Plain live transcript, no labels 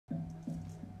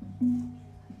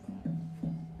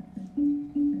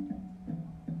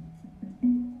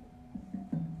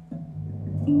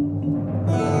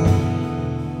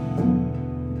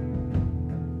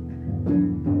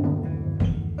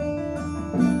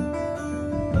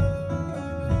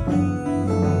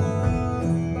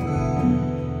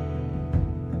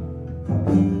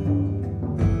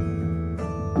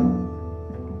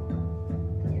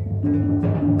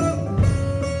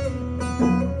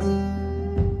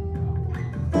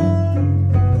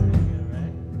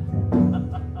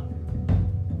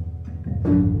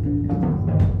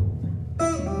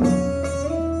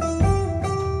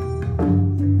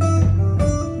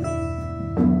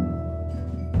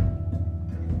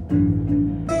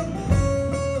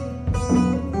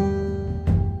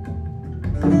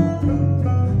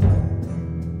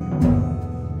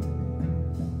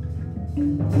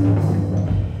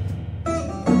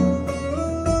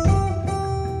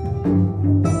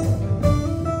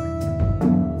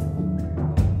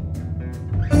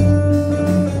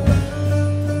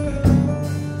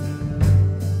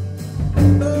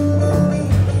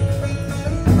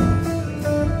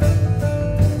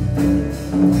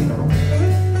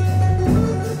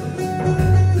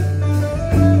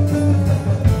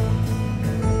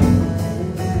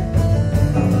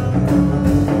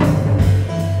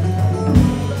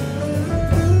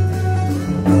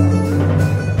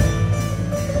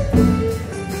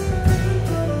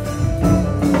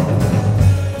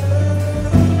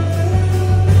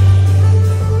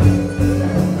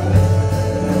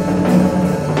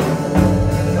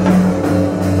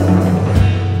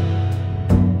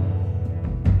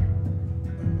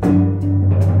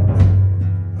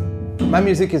My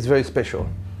music is very special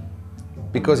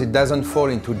because it doesn't fall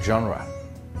into genre.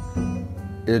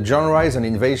 The genre is an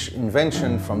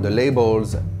invention from the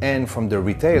labels and from the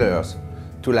retailers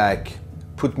to like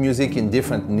put music in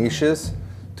different niches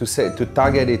to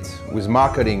target it with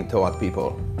marketing toward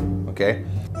people, okay?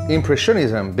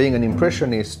 Impressionism, being an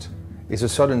impressionist, is a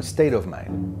certain state of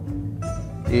mind.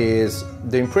 Is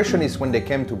the impressionists, when they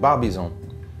came to Barbizon,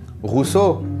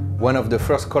 Rousseau, one of the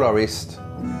first colorists,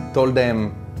 told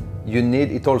them,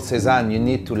 he told Cézanne, you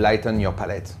need to lighten your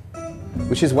palette.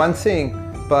 Which is one thing,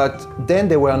 but then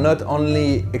they were not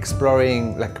only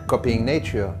exploring, like copying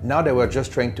nature, now they were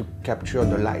just trying to capture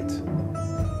the light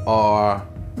or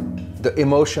the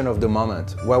emotion of the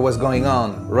moment, what was going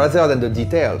on, rather than the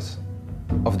details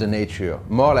of the nature,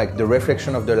 more like the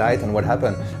reflection of the light and what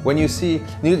happened. When you see,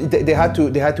 they had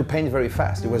to paint very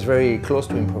fast. It was very close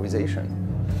to improvisation.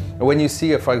 When you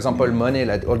see, for example, Monet,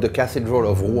 like all the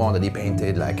cathedral of Rouen that he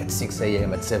painted like at 6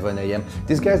 a.m., at 7 a.m.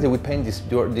 These guys, they would paint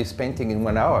this painting in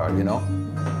 1 hour, you know?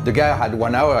 The guy had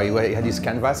 1 hour, he had his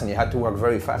canvas and he had to work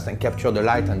very fast and capture the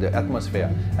light and the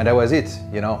atmosphere. And that was it,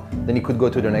 you know? Then he could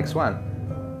go to the next one.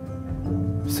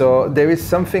 So there is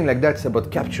something like that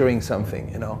about capturing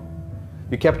something, you know?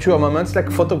 You capture moments like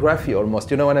photography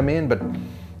almost, you know what I mean? But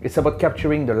it's about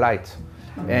capturing the light.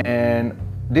 And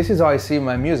this is how I see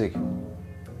my music.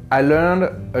 I learned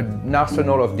an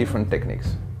arsenal of different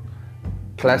techniques.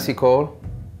 Classical,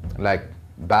 like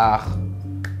Bach,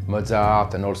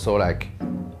 Mozart, and also like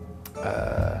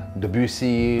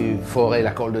Debussy, Fauré,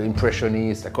 like all the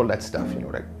impressionists, like all that stuff, you know,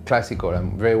 like classical.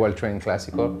 I'm very well trained in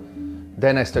classical.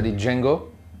 Then I studied Django.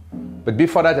 But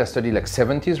before that, I studied like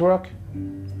 70s rock,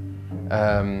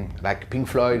 like Pink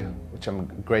Floyd, which I'm a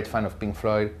great fan of Pink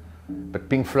Floyd. But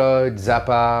Pink Floyd,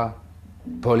 Zappa,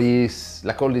 Police,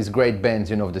 like all these great bands,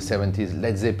 you know, of the 70s,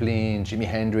 Led Zeppelin, Jimi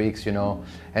Hendrix, you know.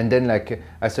 And then like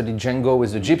I studied Django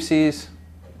with the Gypsies.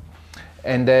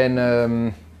 And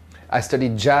then I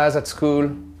studied jazz at school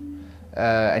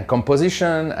and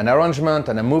composition and arrangement,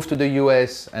 and I moved to the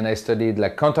US and I studied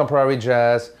like contemporary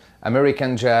jazz,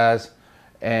 American jazz,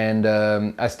 and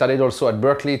I studied also at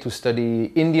Berkeley to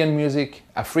study Indian music,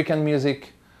 African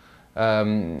music,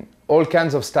 all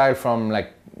kinds of style from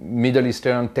like Middle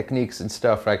Eastern techniques and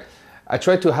stuff. Like I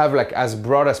try to have like as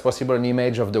broad as possible an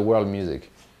image of the world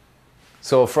music.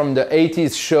 So from the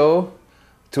 80s show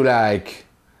to like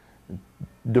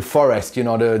the forest, you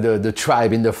know, the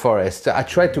tribe in the forest. I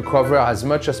try to cover as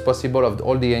much as possible of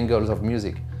all the angles of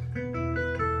music.